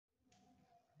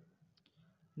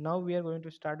now we are going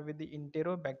to start with the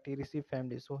Enterobacteriaceae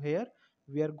family. So here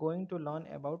we are going to learn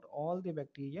about all the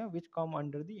bacteria which come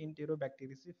under the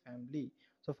Enterobacteriaceae family.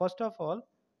 So first of all,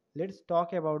 let's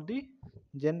talk about the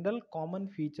general common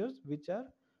features which are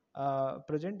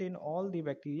present in all the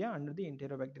bacteria under the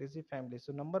Enterobacteriaceae family.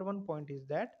 So number one point is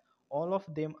that all of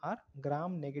them are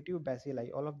gram negative bacilli.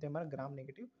 All of them are gram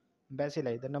negative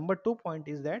bacilli. The number two point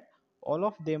is that all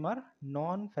of them are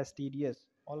non-fastidious.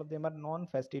 All of them are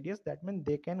non-fastidious. That means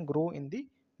they can grow in the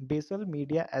basal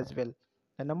media as well.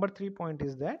 The number three point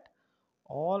is that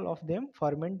all of them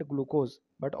ferment glucose,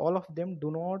 but all of them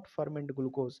do not ferment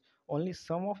glucose. Only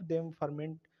some of them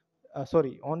ferment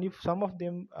only some of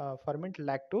them ferment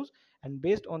lactose, and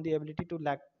based on the ability to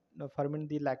ferment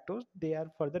the lactose, they are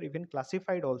further even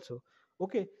classified also.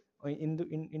 Okay,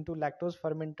 into lactose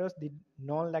fermenters, the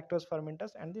non-lactose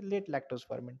fermenters, and the late lactose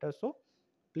fermenters. So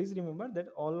please remember that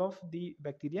all of the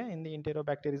bacteria in the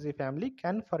Enterobacteriaceae family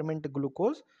can ferment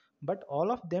glucose, but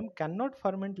all of them cannot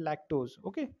ferment lactose.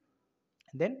 Okay,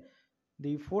 then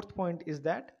the fourth point is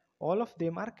that all of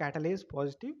them are catalase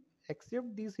positive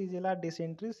except the Shigella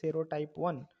dysentery serotype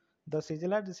 1. The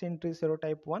Shigella dysentery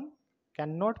serotype 1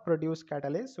 cannot produce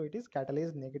catalase, so it is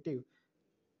catalase negative.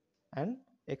 And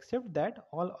except that,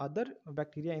 all other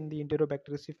bacteria in the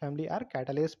Enterobacteriaceae family are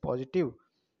catalase positive.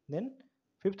 Then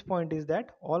fifth point is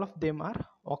that all of them are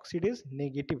oxidase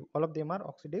negative. All of them are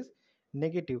oxidase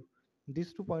negative.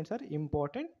 These 2 points are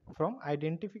important from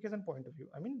identification point of view.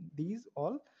 I mean, these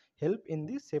all help in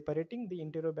the separating the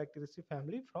Enterobacteriaceae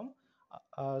family from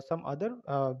some other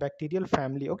bacterial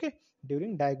family, okay,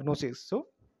 during diagnosis. So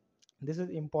this is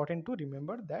important to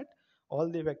remember that all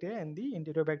the bacteria in the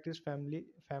Enterobacteriaceae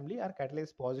family are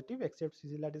catalase positive except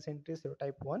Shigella dysentery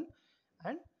serotype 1,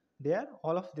 and they are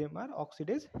all of them are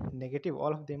oxidase negative.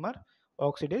 All of them are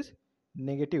oxidase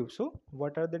negative. So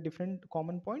what are the different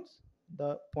common points?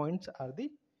 The points are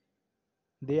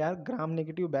they are gram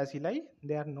negative bacilli,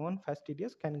 they are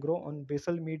non-fastidious, can grow on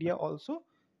basal media also,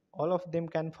 all of them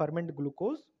can ferment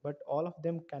glucose, but all of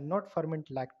them cannot ferment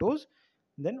lactose.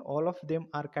 Then all of them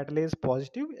are catalase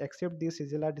positive except the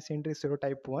Shigella dysentery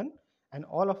serotype 1, and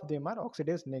all of them are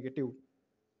oxidase negative.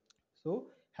 So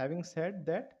having said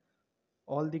that,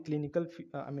 all the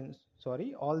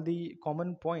all the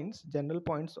common points, general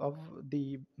points of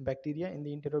the bacteria in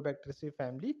the Enterobacteriaceae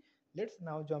family, let's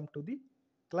now jump to the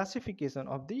classification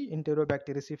of the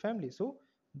Enterobacteriaceae family. So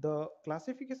the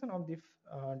classification of the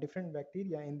different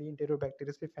bacteria in the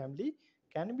Enterobacteriaceae family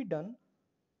can be done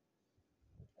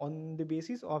on the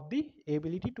basis of the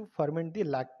ability to ferment the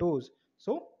lactose.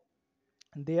 So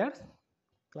they are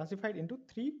classified into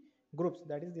three groups,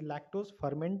 that is the lactose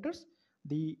fermenters,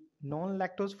 the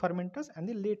non-lactose fermenters, and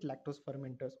the late lactose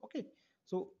fermenters. Okay,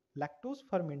 so lactose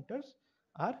fermenters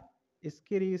are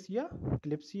Escherichia,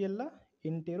 Klebsiella,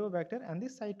 Enterobacter, and the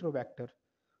Citrobacter.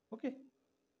 Okay,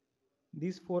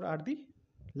 these four are the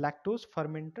lactose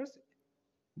fermenters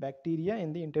bacteria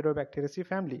in the Enterobacteriaceae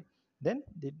family. Then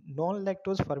the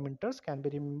non-lactose fermenters can be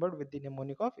remembered with the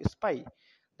mnemonic of SPI.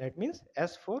 That means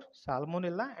S for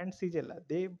Salmonella and Shigella.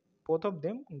 They both of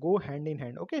them go hand in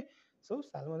hand. Okay, so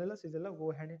Salmonella, Shigella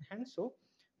go hand in hand. So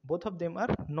both of them are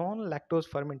non-lactose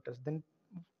fermenters. Then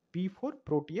P for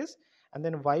Proteus, and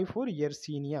then Y for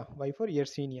Yersinia. Y for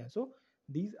Yersinia. So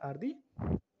these are the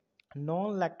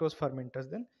non-lactose fermenters.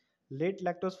 Then late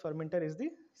lactose fermenter is the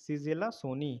Shigella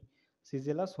soni.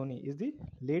 Shigella soni is the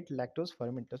late lactose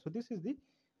fermenter. So this is the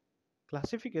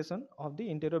classification of the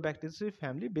Enterobacteriaceae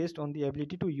family based on the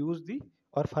ability to use the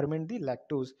or ferment the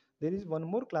lactose. There is one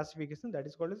more classification that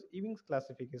is called as IMViC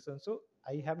classification. So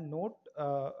I have not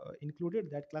included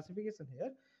that classification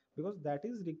here because that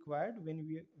is required when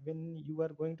you are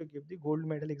going to give the gold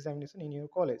medal examination in your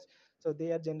college. So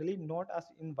they are generally not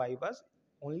asked in vivas.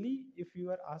 Only if you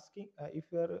are asking, if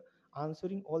you are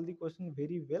answering all the questions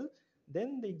very well,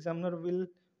 then the examiner will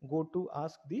go to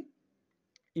ask the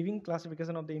even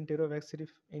classification of the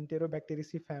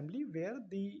Enterobacteriaceae family, where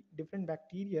the different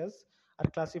bacteria are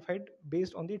classified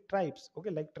based on the tribes. Okay,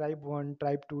 like tribe 1,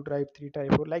 tribe 2, tribe 3,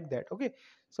 tribe 4, like that. Okay,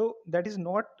 so that is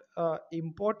not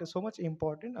so much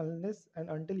important unless and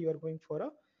until you are going for a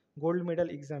gold medal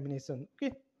examination.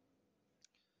 Okay,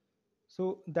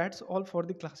 so that's all for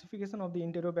the classification of the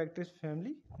Enterobacteriaceae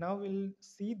family. Now we'll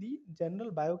see the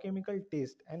general biochemical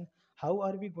test and how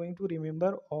are we going to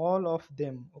remember all of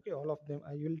them. Okay, all of them.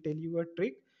 I will tell you a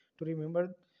trick to remember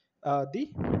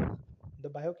the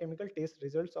biochemical test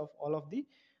results of all of the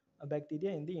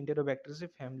bacteria in the Enterobacteriaceae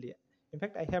family. In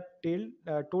fact, I have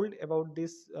told about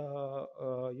this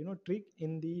trick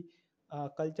in the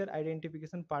culture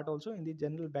identification part also in the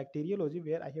general bacteriology,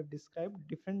 where I have described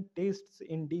different tastes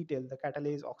in detail. The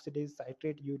catalase, oxidase,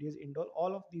 citrate, urease, indole,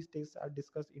 all of these tastes are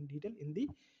discussed in detail in the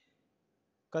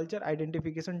culture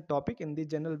identification topic in the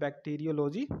general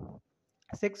bacteriology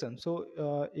section. So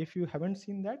if you haven't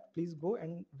seen that, please go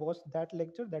and watch that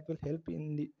lecture. That will help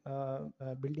in the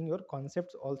building your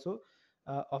concepts also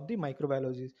of the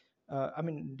microbiology, I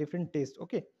mean different tastes.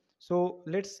 Okay, so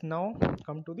let's now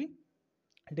come to the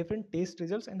different taste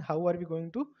results and how are we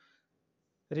going to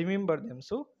remember them.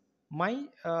 So my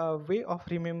way of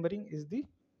remembering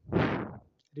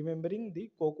the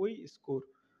COCOI score.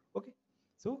 Okay,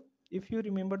 so if you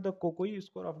remember the COCOI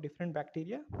score of different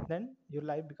bacteria, then your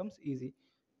life becomes easy.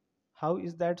 How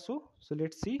is that so? So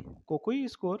let's see. COCOI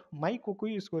score. My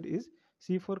COCOI score is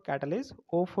C for catalase,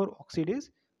 O for oxidase,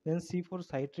 then C for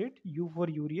citrate, U for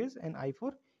urease, and I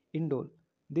for indole.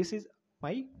 This is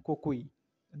my COCOI.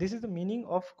 This is the meaning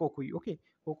of COCOI. Okay,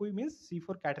 COCOI means C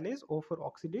for catalase, O for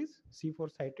oxidase, C for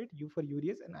citrate, U for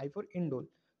urease, and I for indole.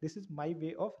 This is my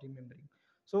way of remembering.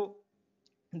 So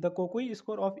the COCOI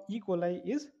score of E. coli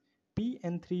is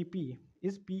PN3P.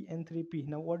 Is PN3P.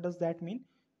 Now what does that mean?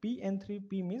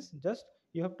 PN3P means just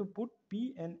you have to put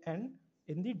P and N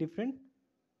in the different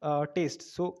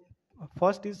taste. So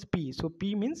first is P. So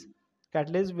P means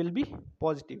catalase will be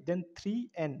positive. Then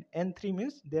 3N. N3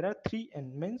 means there are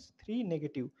 3N means 3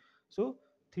 negative. So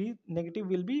 3 negative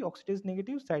will be oxidase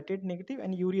negative, citrate negative,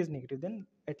 and urease negative. Then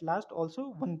at last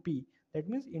also 1P. That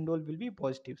means indole will be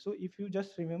positive. So if you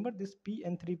just remember this P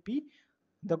and 3P,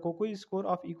 the COCOI score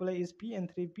of E. coli is P and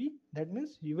 3P. That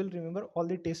means you will remember all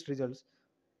the test results.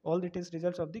 All the test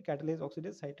results of the catalase,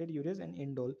 oxidase, citrate, urease, and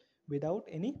indole without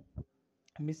any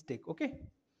mistake. Okay,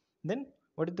 then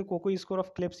what is the COCOI score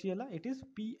of Klebsiella? It is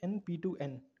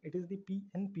PNP2N. It is the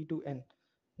PNP2N.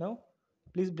 Now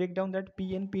please break down that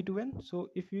PNP2N.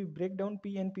 So if you break down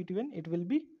PNP2N, it will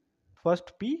be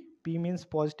first P means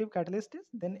positive catalase test,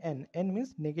 then N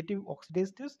means negative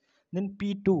oxidase test, then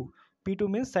P2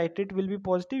 means citrate will be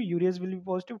positive, urease will be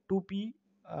positive, 2P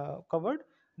covered.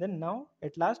 Then now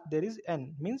at last there is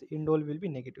N means indole will be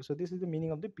negative. So this is the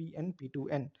meaning of the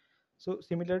PNP2N. So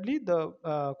similarly, the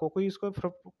COCOI score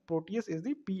for Proteus is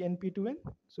the PNP2N.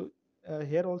 So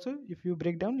here also, if you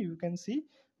break down, you can see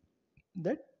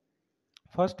that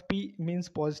first P means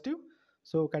positive,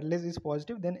 so catalase is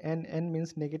positive. Then N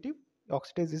means negative,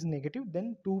 oxidase is negative.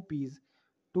 Then two P's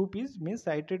means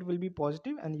citrate will be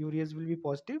positive and urease will be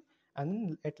positive.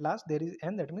 And at last there is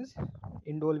N, that means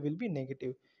indole will be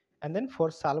negative. And then for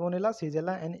Salmonella,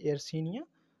 Shigella, and Yersinia,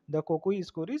 the COCOI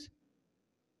score is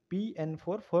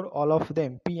PN4 for all of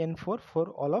them. PN4 for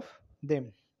all of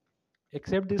them,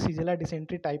 except the Shigella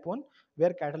dysentery type 1,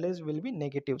 where catalase will be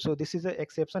negative. So this is an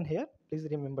exception here. Please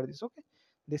remember this. Okay,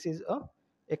 this is a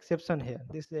exception here.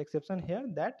 This is the exception here,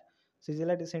 that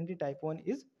Shigella dysentery type 1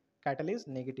 is catalase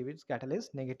negative. It's catalase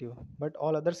negative, but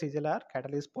all other Shigella are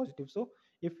catalase positive. So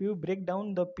if you break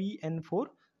down the PN4,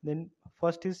 then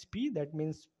first is P, that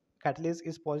means catalase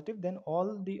is positive. Then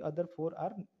all the other four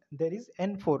are, there is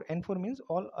N4. N4 means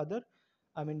all other,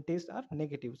 I mean tests are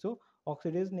negative. So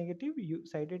oxidase negative,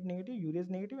 citrate negative, urease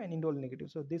negative, and indole negative.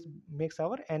 So this makes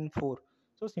our N4.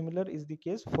 So similar is the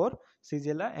case for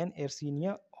Shigella and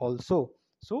Yersinia also.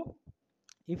 So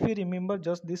if you remember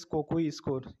just this COCOI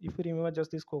score,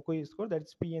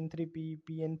 that's PN3P,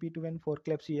 PNP2N for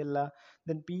Klebsiella,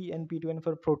 then PNP2N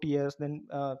for Proteus, then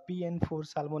PN for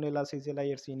Salmonella, Shigella,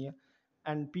 Yersinia,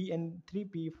 and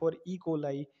PN3P for E.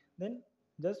 coli. Then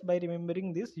just by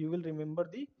remembering this, you will remember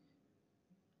the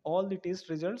all the test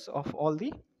results of all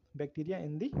the bacteria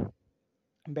in the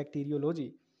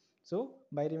bacteriology. So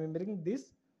by remembering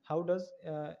this, how does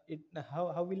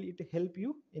how will it help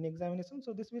you in examination?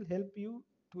 So this will help you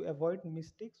to avoid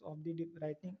mistakes of the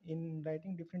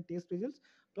writing different test results.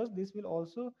 Plus this will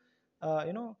also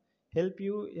help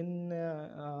you in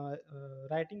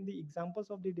writing the examples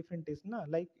of the different tests.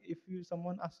 Like if you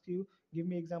someone asks you, give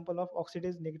me example of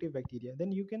oxidase negative bacteria,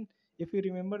 then you can, if you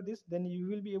remember this, then you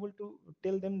will be able to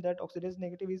tell them that oxidase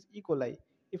negative is E. coli.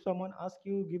 If someone asks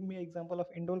you, give me example of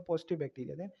indole positive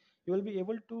bacteria, then you will be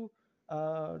able to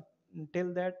uh,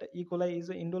 tell that E. coli is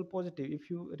a indole positive if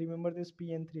you remember this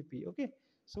PN3P. Okay,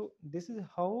 so this is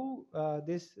how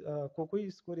this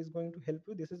COCOI score is going to help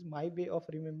you. This is my way of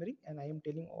remembering, and I am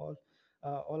telling all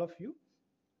of you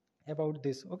about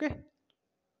this. Okay,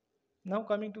 now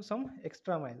coming to some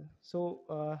extra mile.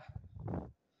 So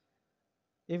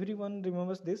everyone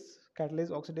remembers this catalase,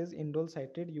 oxidase, indole,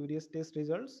 citrate, urease test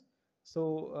results.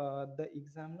 So the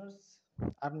examiners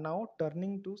are now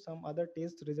turning to some other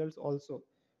test results also.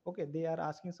 Okay, they are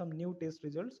asking some new test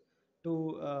results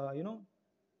to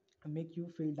make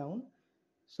you feel down.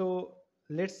 So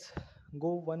let's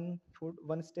go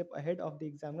one step ahead of the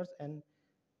examiners and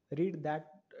read that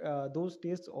those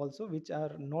tests also, which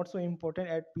are not so important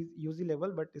at UG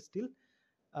level, but still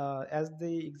as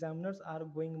the examiners are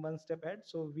going one step ahead,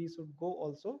 so we should go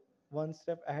also one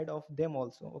step ahead of them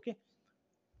also. Okay,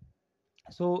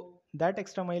 so that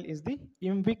extra mile is the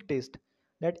IMViC test.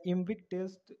 That IMViC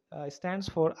test stands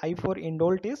for I for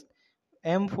indole test,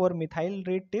 M for methyl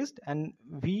rate test, and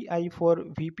VI for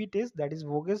VP test, that is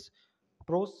Voges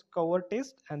Pros cover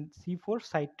test, and C for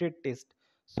citrate test.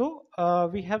 So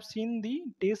we have seen the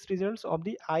test results of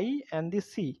the I and the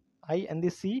C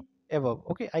above.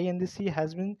 Okay, I and the C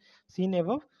has been seen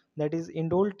above. That is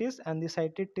indole test and the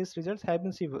citrate test results have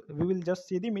been seen. We will just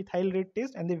see the methyl rate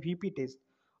test and the VP test.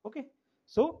 Okay,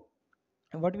 so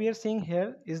what we are saying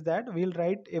here is that we'll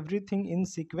write everything in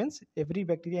sequence, every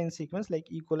bacteria in sequence, like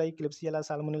E. coli, Klebsiella,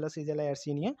 Salmonella, Shigella,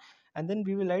 Yersinia, and then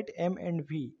we will write M and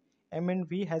V. M and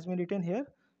V has been written here.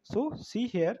 So see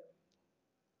here,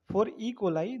 for E.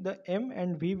 coli, the M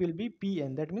and V will be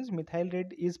PN. That means methyl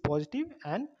red is positive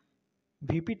and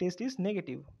VP test is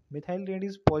negative. Methyl red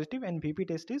is positive and VP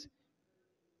test is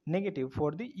negative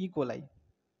for the E. coli.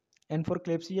 And for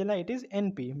Klebsiella it is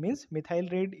NP, means methyl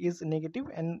red is negative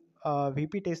and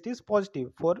VP test is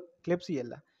positive for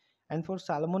Klebsiella. And for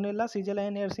Salmonella, Shigella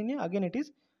and Yersinia, again it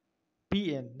is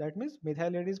PN, that means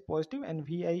methyl red is positive and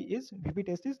VP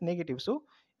test is negative. So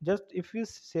just if we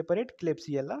separate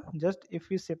Klebsiella,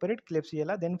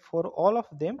 then for all of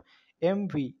them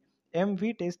MV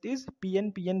test is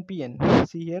PN.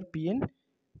 See here, PN.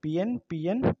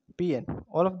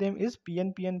 All of them is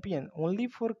PN. Only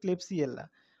for Klebsiella,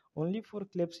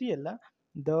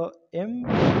 the M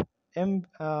M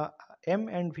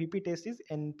and VP test is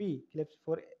NP.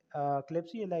 For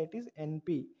Klebsiella, it is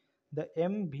NP. The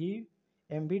MV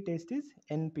test is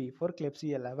NP for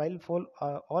Klebsiella, while for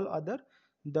all other,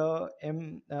 the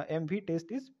MV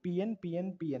test is PN.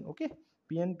 Okay,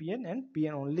 PN and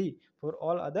PN only for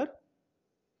all other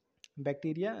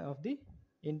bacteria of the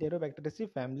Enterobacteriaceae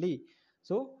family.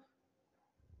 So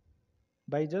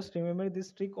by just remember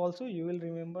this trick also, you will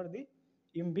remember the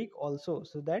IMViC also,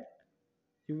 so that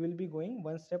you will be going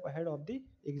one step ahead of the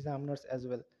examiners as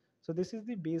well. So this is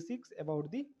the basics about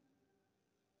the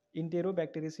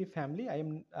Enterobacteriaceae family.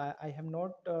 I have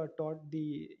not taught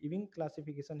the IMViC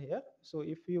classification here. So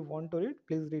if you want to read,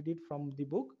 please read it from the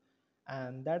book.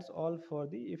 And that's all for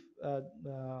the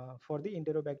for the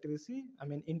Enterobacteriaceae. I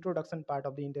mean introduction part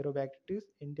of the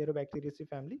Enterobacteriaceae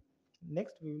family.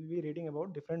 Next, we will be reading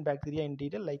about different bacteria in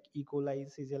detail, like E. coli,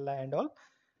 Shigella, and all.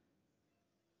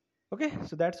 Okay,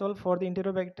 so that's all for the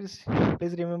Enterobacteriaceae.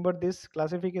 Please remember this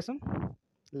classification: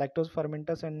 lactose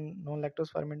fermenters and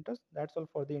non-lactose fermenters. That's all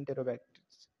for the Enterobacteriaceae.